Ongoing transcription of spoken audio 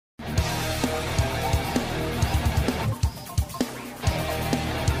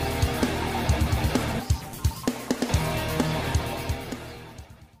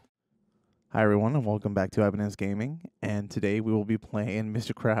Hi everyone and welcome back to Evidence Gaming, and today we will be playing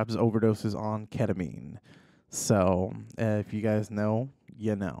Mr. Krabs Overdoses on Ketamine. So, if you guys know,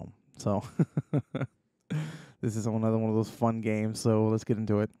 you know. So, this is another one of those fun games, so let's get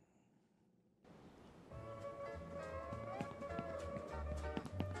into it.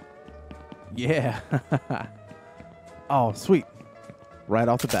 Yeah. Oh, sweet. Right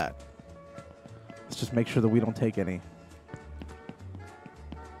off the bat. Let's just make sure that we don't take any.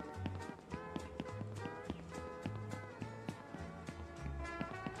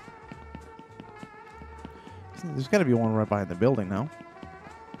 There's got to be one right behind the building now.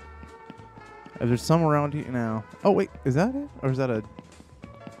 If there's some around here now. Oh, wait. Is that it? Or is that a...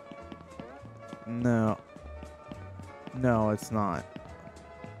 No. No, it's not.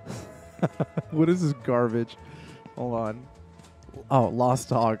 What is this garbage? Hold on. Oh, Lost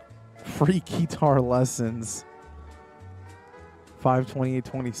Dog. Free guitar lessons.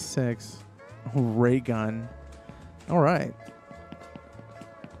 52826. Ray gun. All right.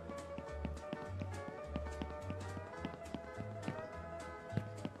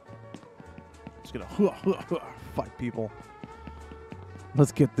 Just gonna fight people.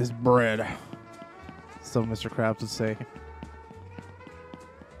 Let's get this bread. So Mr. Krabs would say.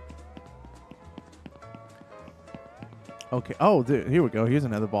 Okay. Oh, dude, here we go. Here's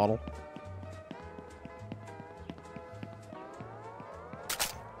another bottle.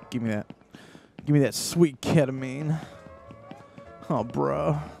 Give me that. Give me that sweet ketamine. Oh,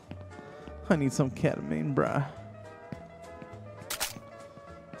 bro. I need some ketamine, bruh.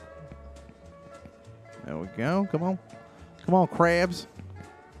 There we go. Come on. Come on, Krabs.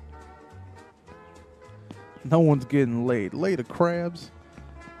 No one's getting laid. Later, Krabs.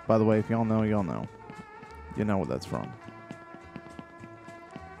 By the way, if y'all know, y'all know. You know where that's from.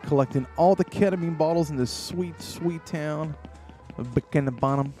 Collecting all the ketamine bottles in this sweet, sweet town of Bikini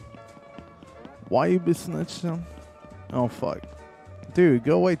Bottom. Why you be snitching? Oh, fuck. Dude,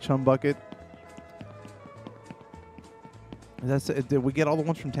 go away, chum bucket. That's it. Did we get all the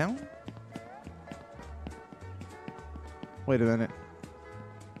ones from town? Wait a minute.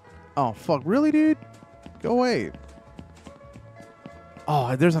 Oh, fuck. Really, dude? Go away.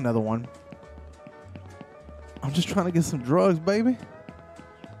 Oh, there's another one. I'm just trying to get some drugs, baby.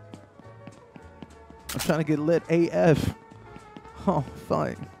 I'm trying to get lit AF. Oh,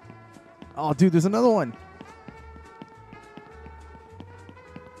 fine. Oh, dude, there's another one.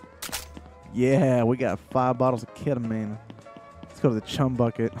 Yeah, we got 5 bottles of ketamine. Let's go to the chum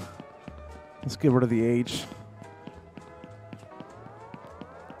bucket. Let's get rid of the H.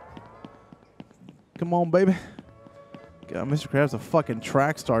 Come on, baby. God, Mr. Krabs a fucking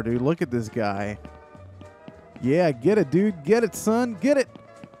track star, dude. Look at this guy. Yeah, get it, dude. Get it, son. Get it.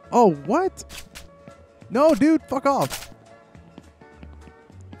 Oh, what? No, dude. Fuck off.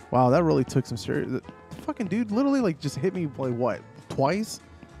 Wow, that really took some serious... The fucking dude literally, like, just hit me, like, what? Twice?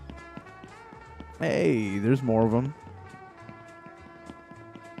 Hey, there's more of them.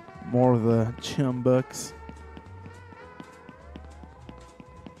 More of the chumbucks.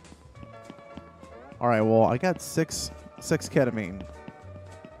 All right, well, I got six ketamine.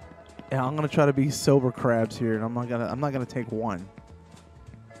 Yeah, I'm gonna try to be sober Krabs here, and I'm not gonna take one.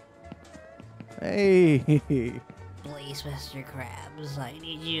 Hey. Please, Mr. Krabs, I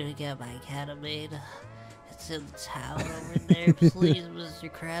need you to get my ketamine. It's in the tower over there. Please, Mr.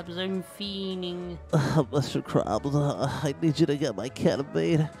 Krabs, I'm fiending. Mr. Krabs, I need you to get my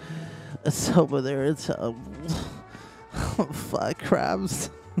ketamine. It's over there. It's 5 Krabs.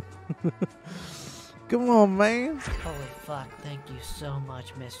 Come on, man. Holy fuck, thank you so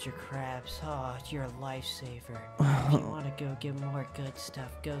much, Mr. Krabs. Oh, you're a lifesaver. If you want to go get more good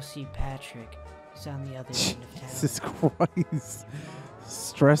stuff, go see Patrick. He's on the other end of town. Jesus Christ.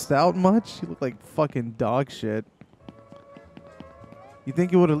 Stressed out much? You look like fucking dog shit. You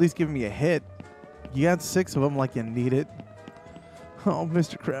think you would at least give me a hit? You got 6 of them like you need it. Oh,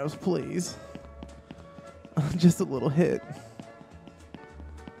 Mr. Krabs, please. Just a little hit.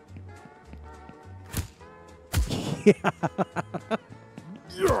 Yeah.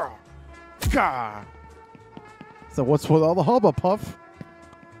 Yeah. So what's with all the hubba puff?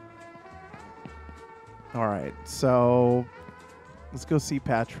 All right, so let's go see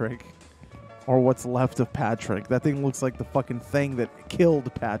Patrick, or what's left of Patrick. That thing looks like the fucking thing that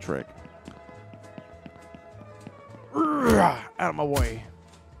killed Patrick. Out of my way.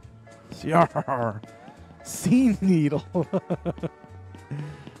 Yarr. Sea needle. All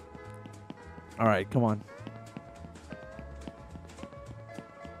right, come on.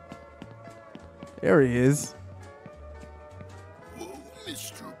 There he is. Whoa,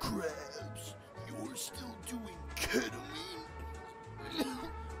 Mr. Krabs, you're still doing ketamine?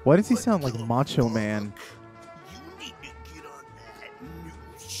 Why does he sound like Macho Man? You need to get on that new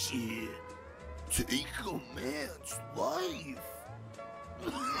shit. Take a man's life.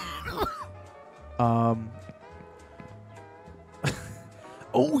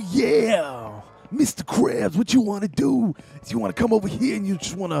 Oh yeah, Mr. Krabs, what you want to do is you want to come over here and you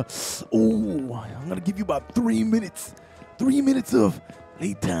just want to, oh, I'm going to give you about 3 minutes. 3 minutes of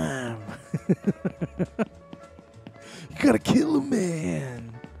playtime. You got to kill a man.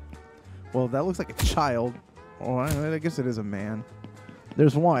 Well, that looks like a child. Oh, I guess it is a man.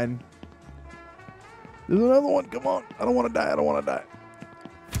 There's one. There's another one. Come on. I don't want to die. I don't want to die.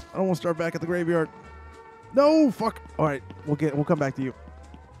 I don't want to start back at the graveyard. No, fuck. All right, we'll come back to you.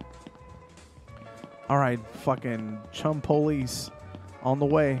 All right, fucking chum police on the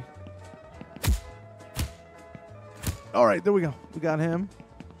way. All right, there we go. We got him.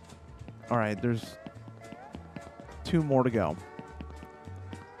 All right, there's 2 more to go.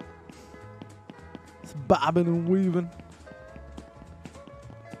 It's bobbing and weaving.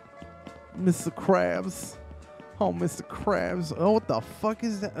 Mr. Krabs. Oh, Mr. Krabs. Oh, what the fuck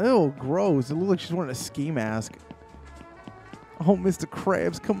is that? Oh, gross. It looks like she's wearing a ski mask. Oh, Mr.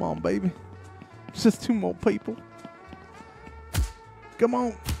 Krabs. Come on, baby. It's just 2 more people. Come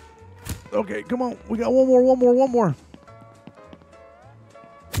on. Okay, come on. We got one more.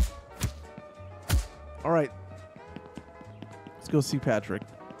 All right. Let's go see Patrick.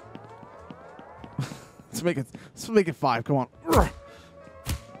 Let's make it 5. Come on.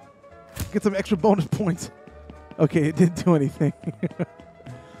 Get some extra bonus points. Okay, it didn't do anything.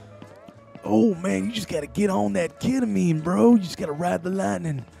 Oh, man, you just got to get on that ketamine, bro. You just got to ride the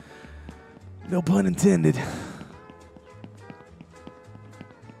lightning. No pun intended.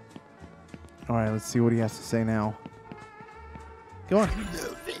 All right, let's see what he has to say now. Go on. Now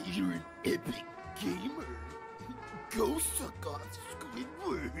that you're an epic gamer, go suck off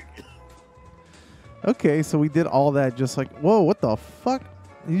Squidward. Okay, so we did all that just like, whoa, what the fuck?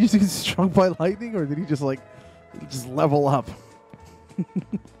 Did he just get struck by lightning, or did he just level up?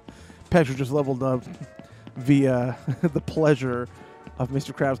 Patrick just leveled up via the pleasure of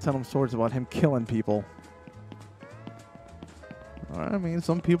Mr. Krabs telling him stories about him killing people. I mean,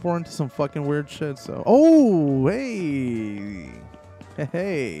 some people are into some fucking weird shit, so... Oh, hey!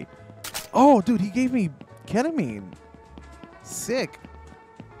 Hey! Oh, dude, he gave me ketamine. Sick.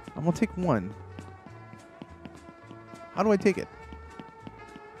 I'm gonna take 1. How do I take it?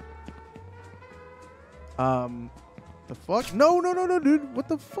 The fuck? No, dude. What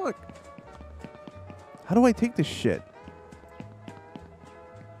the fuck? How do I take this shit?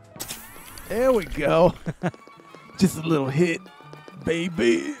 There we go. Just a little hit,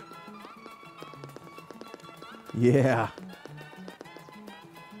 baby. Yeah.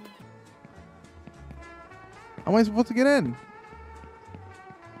 How am I supposed to get in?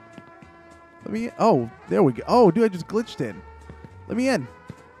 Let me... Oh, there we go. Oh, dude, I just glitched in. Let me in.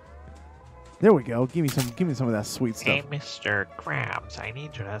 There we go. Give me some of that sweet stuff. Hey, Mr. Krabs, I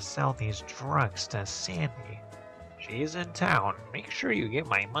need you to sell these drugs to Sandy. She's in town. Make sure you get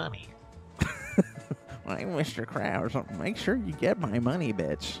my money. I'm Mr. Krabs. Make sure you get my money,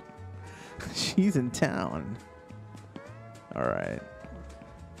 bitch. She's in town. All right.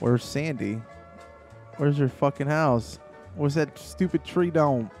 Where's Sandy? Where's her fucking house? Where's that stupid tree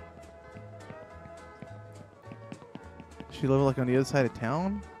dome? She live like on the other side of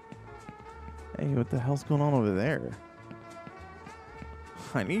town? Hey, what the hell's going on over there?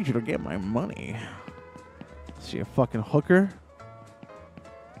 I need you to get my money. Is she a fucking hooker?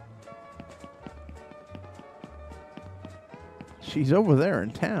 She's over there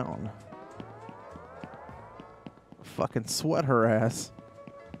in town. Fucking sweat her ass.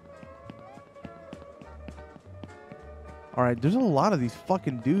 Alright, there's a lot of these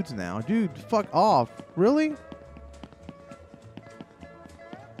fucking dudes now. Dude, fuck off. Really?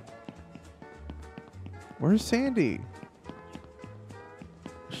 Where's Sandy?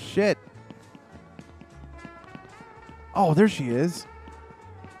 Shit. Oh, there she is.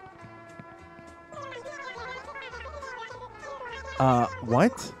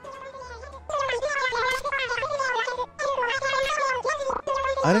 What?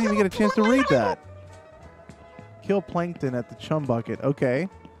 I didn't even get a chance to read that. Kill plankton at the chum bucket. Okay.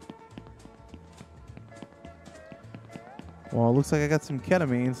 Well, it looks like I got some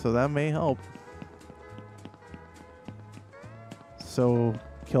ketamine, so that may help. So,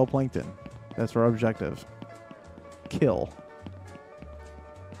 kill plankton. That's our objective. Kill.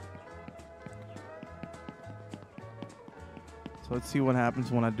 So let's see what happens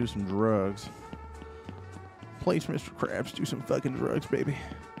when I do some drugs. Please, Mr. Krabs, do some fucking drugs, baby.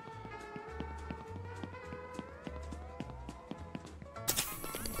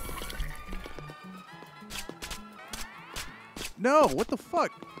 No, what the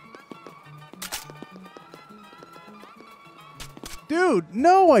fuck? Dude,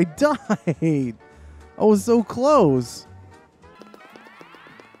 no, I died. I was so close.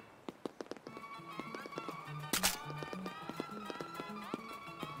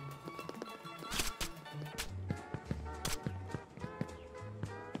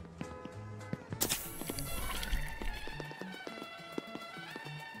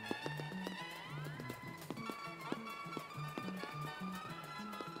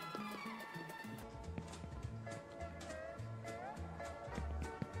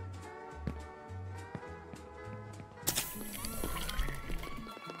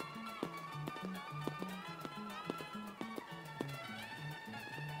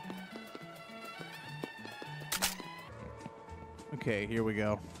 Okay, here we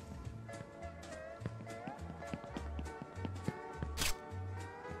go.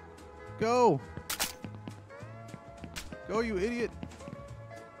 Go! Go, you idiot!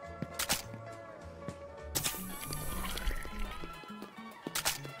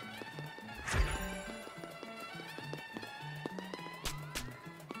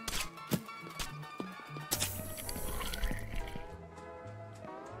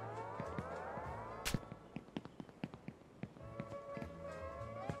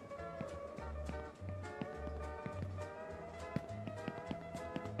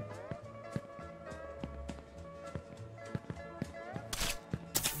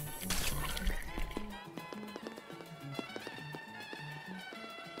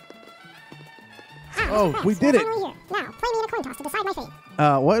 Oh, we did it. Now, play me in a coin toss to decide my fate.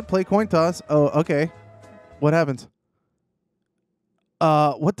 What? Play coin toss? Oh, okay. What happens?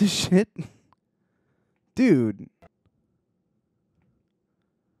 What the shit? Dude.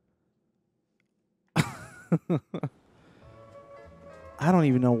 I don't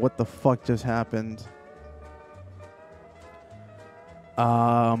even know what the fuck just happened.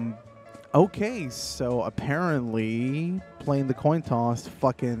 Okay, so apparently playing the coin toss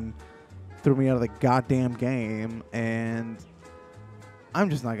fucking threw me out of the goddamn game, and I'm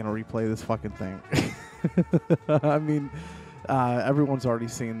just not gonna replay this fucking thing. I mean, everyone's already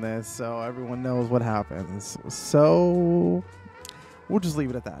seen this, so everyone knows what happens. So we'll just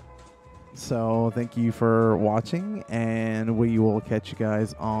leave it at that. So thank you for watching, and we will catch you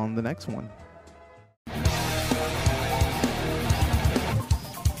guys on the next one.